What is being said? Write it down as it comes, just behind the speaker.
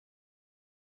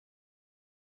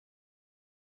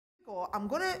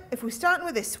If we're starting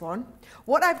with this one,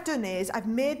 what I've done is I've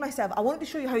made myself, I wanted to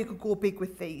show you how you could go big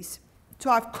with these. So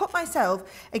I've cut myself,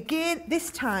 again, this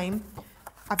time,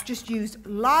 I've just used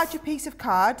larger piece of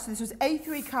card. So this was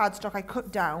A3 cardstock I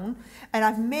cut down, and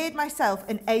I've made myself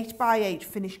an 8x8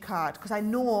 finished card, because I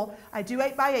know I do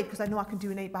 8x8 because I know I can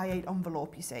do an 8x8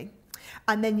 envelope, you see.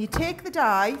 And then you take the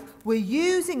die, we're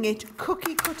using it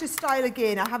cookie cutter style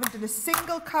again. I haven't done a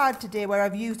single card today where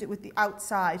I've used it with the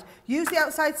outside. Use the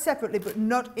outside separately, but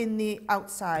not in the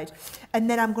outside. And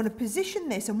then I'm going to position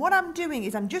this, and what I'm doing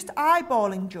is I'm just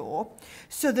eyeballing, Jo,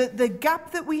 so that the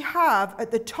gap that we have at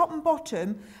the top and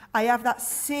bottom, I have that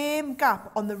same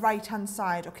gap on the right hand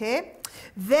side, okay?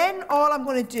 Then all I'm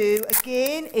going to do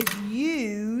again is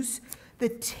use the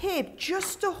tape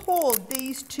just to hold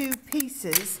these two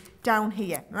pieces down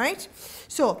here, right?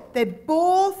 So they're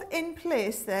both in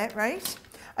place there, right?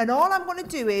 And all I'm going to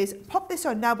do is pop this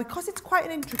on. Now, because it's quite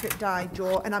an intricate die,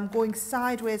 Jo, and I'm going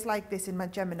sideways like this in my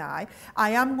Gemini,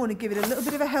 I am going to give it a little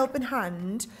bit of a helping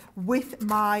hand with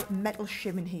my metal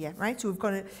shim in here, right? So we've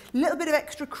got a little bit of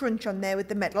extra crunch on there with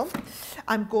the metal.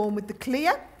 I'm going with the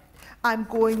clear. I'm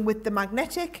going with the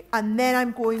magnetic, and then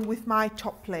I'm going with my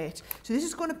top plate. So this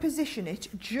is going to position it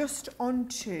just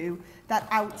onto that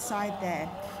outside there.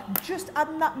 Just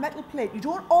adding that metal plate. You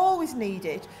don't always need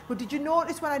it, but did you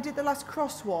notice when I did the last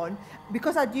cross one,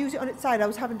 because I'd use it on its side, I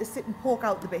was having to sit and poke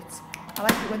out the bits. I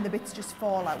like it when the bits just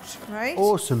fall out, right?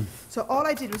 Awesome. So all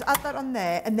I did was add that on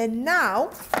there, and then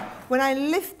now, when I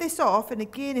lift this off, and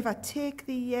again, if I take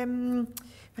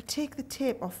the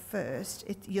tape off first,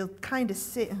 you'll kind of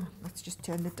see, let's just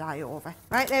turn the die over.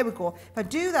 Right, there we go. If I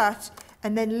do that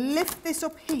and then lift this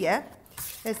up here,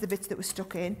 there's the bits that were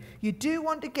stuck in. You do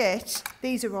want to get,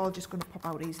 these are all just going to pop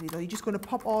out easily though. You're just going to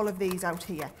pop all of these out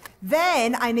here.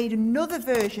 Then I need another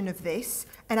version of this,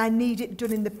 and I need it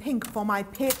done in the pink for my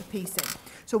paper piecing.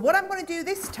 So what I'm going to do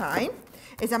this time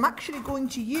is I'm actually going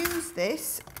to use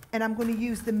this, and I'm going to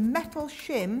use the metal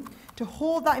shim to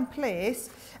hold that in place.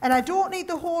 And I don't need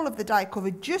the whole of the die cover,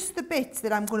 just the bits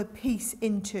that I'm going to piece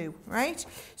into, right?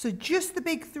 So just the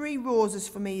big 3 roses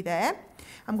for me there.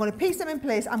 I'm going to piece them in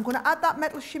place. I'm going to add that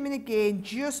metal shim in again,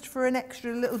 just for an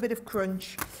extra little bit of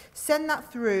crunch. Send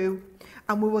that through,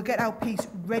 and we will get our piece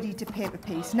ready to paper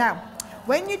piece. Now,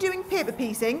 when you're doing paper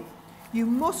piecing, you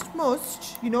must,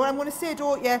 you know what I'm going to say,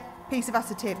 don't you? Piece of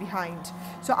acetate behind.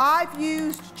 So I've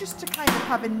used, just to kind of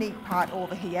have a neat part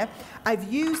over here, I've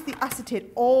used the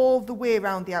acetate all the way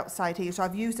around the outside here. So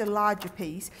I've used a larger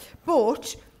piece,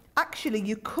 but actually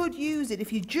you could use it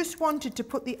if you just wanted to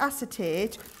put the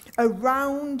acetate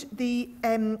around the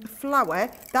flower.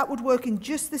 That would work in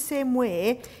just the same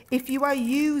way if you are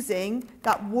using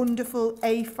that wonderful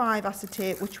A5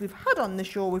 acetate, which we've had on the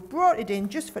show. We've brought it in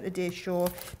just for today's show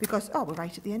because, oh, we're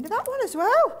right at the end of that one as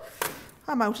well.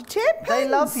 I'm out of tape pens. They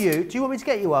love you. Do you want me to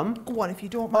get you one? Go on, if you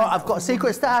don't mind. Oh, I've got a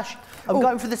secret stash. I'm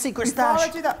going for the secret stash. Before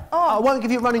I do that, I won't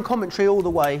give you a running commentary all the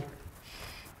way.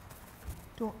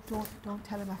 Don't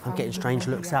tell him I found. I'm getting strange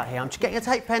looks out here. I'm just getting a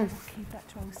tape pen. Keep that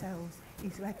to ourselves.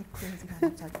 He's like a crazy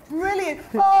man outside. Brilliant.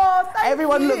 Oh, thank you.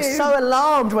 Everyone looks so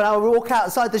alarmed when I walk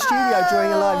outside the studio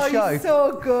during a live show. Oh,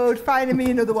 so good. Finding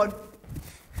me another one.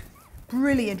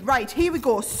 Brilliant. Right, here we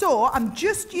go. So I'm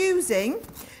just using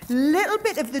a little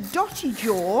bit of the dotty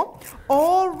jaw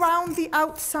all round the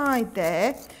outside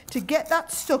there to get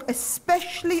that stuck,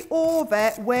 especially over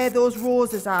where those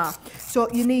roses are.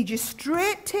 So you need your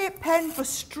straight tape pen for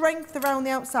strength around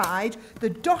the outside, the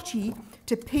dotty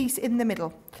to piece in the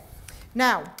middle.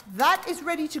 Now, that is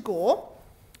ready to go,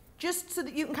 just so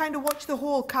that you can kind of watch the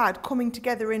whole card coming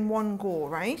together in one go,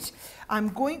 right? I'm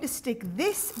going to stick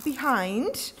this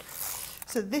behind,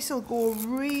 so this will go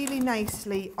really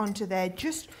nicely onto there,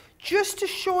 just to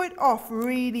show it off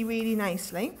really, really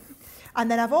nicely. And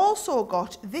then I've also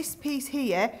got this piece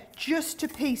here just to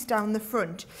piece down the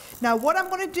front. Now what I'm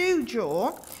going to do,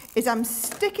 Jo, is I'm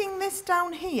sticking this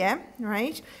down here,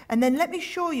 right? And then let me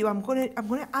show you, I'm going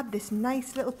to add this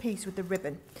nice little piece with the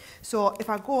ribbon. So if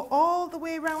I go all the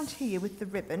way around here with the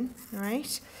ribbon,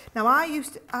 right? Now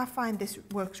I find this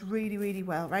works really, really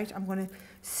well, right? I'm going to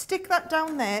stick that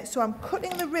down there. So I'm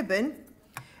cutting the ribbon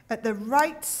at the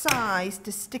right size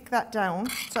to stick that down.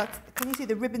 So can you see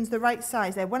the ribbon's the right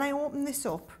size there? When I open this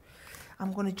up,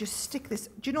 I'm going to just stick this.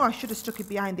 Do you know I should have stuck it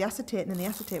behind the acetate, and then the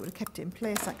acetate would have kept it in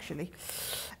place actually.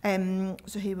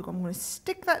 So here we go. I'm going to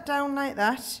stick that down like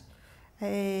that.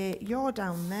 You're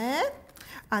down there.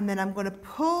 And then I'm going to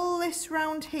pull this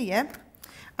round here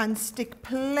and stick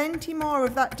plenty more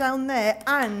of that down there,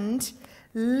 and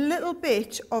a little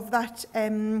bit of that,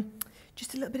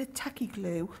 just a little bit of tacky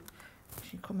glue.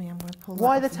 Actually, come here, I'm going to pull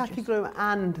Why that the off and tacky glue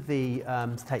and the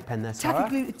tape pen there, Sarah? tacky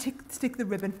glue to stick the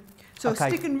ribbon. So Okay.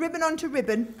 sticking ribbon onto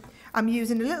ribbon, I'm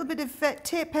using a little bit of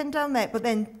tape pen down there, but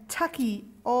then tacky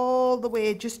all the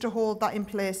way just to hold that in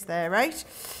place there, right?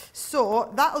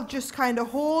 So that'll just kind of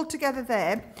hold together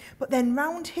there. But then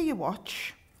round here,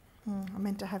 watch. I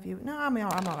meant to have you. No, I'm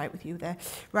all right with you there.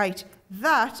 Right,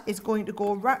 that is going to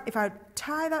go, if I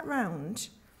tie that round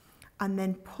and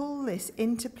then pull this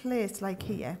into place like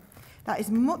here, that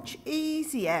is much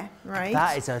easier, right?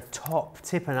 That is a top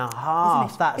tip and a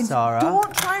half, that, And Sarah.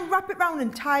 don't try and wrap it round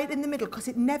and tie it in the middle because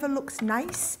it never looks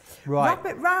nice. Right. Wrap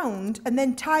it round and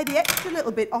then tie the extra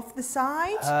little bit off the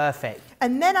side. Perfect.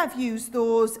 And then I've used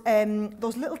those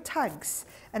little tags,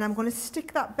 and I'm going to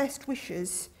stick that best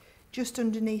wishes just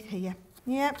underneath here.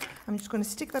 Yep, I'm just going to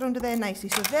stick that under there nicely.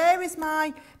 So there is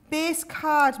my base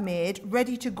card made,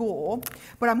 ready to go.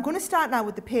 But I'm going to start now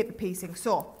with the paper piecing.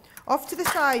 So off to the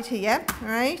side here,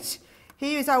 right?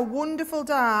 Here is our wonderful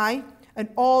die and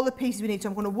all the pieces we need. So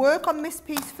I'm going to work on this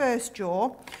piece first,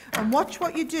 Jo. And watch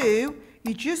what you do.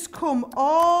 You just come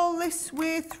all this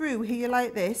way through here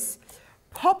like this.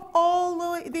 Pop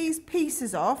all these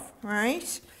pieces off,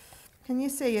 right? Can you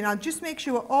see? And I'll just make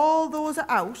sure all those are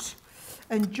out.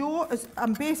 And Jo,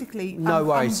 I'm basically... No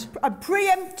worries. I'm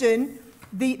preempting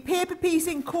the paper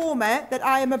piecing coma that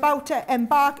I am about to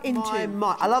embark into.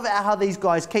 I love it how these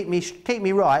guys keep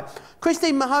me right.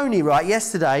 Christine Mahoney, right,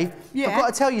 yesterday, Yeah. I've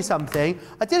got to tell you something.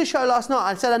 I did a show last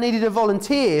night. I said I needed a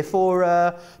volunteer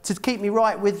to keep me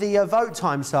right with the vote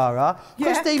time, Sarah. Yeah.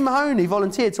 Christine Mahoney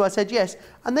volunteered, so I said yes.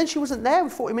 And then she wasn't there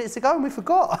with 40 minutes to go, and we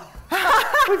forgot.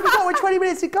 We forgot with 20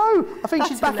 minutes to go. I think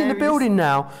she's back in the building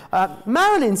now.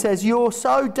 Marilyn says, "You're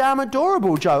so damn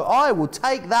adorable, Jo." I will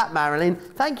take that, Marilyn.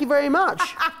 Thank you very much.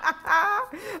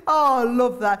 Oh,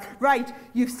 love that. Right,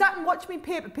 you've sat and watched me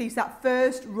paper piece that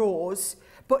first rose,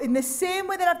 but in the same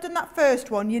way that I've done that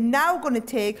first one, you're now going to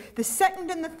take the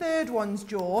second and the third ones,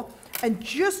 Jo, and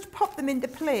just pop them into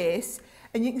place.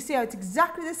 And you can see how it's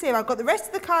exactly the same. I've got the rest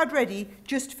of the card ready,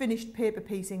 just finished paper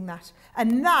piecing that.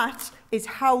 And that is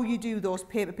how you do those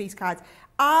paper piece cards.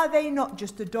 Are they not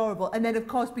just adorable? And then, of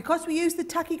course, because we use the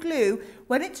tacky glue,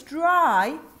 when it's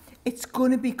dry, it's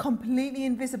going to be completely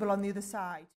invisible on the other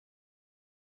side.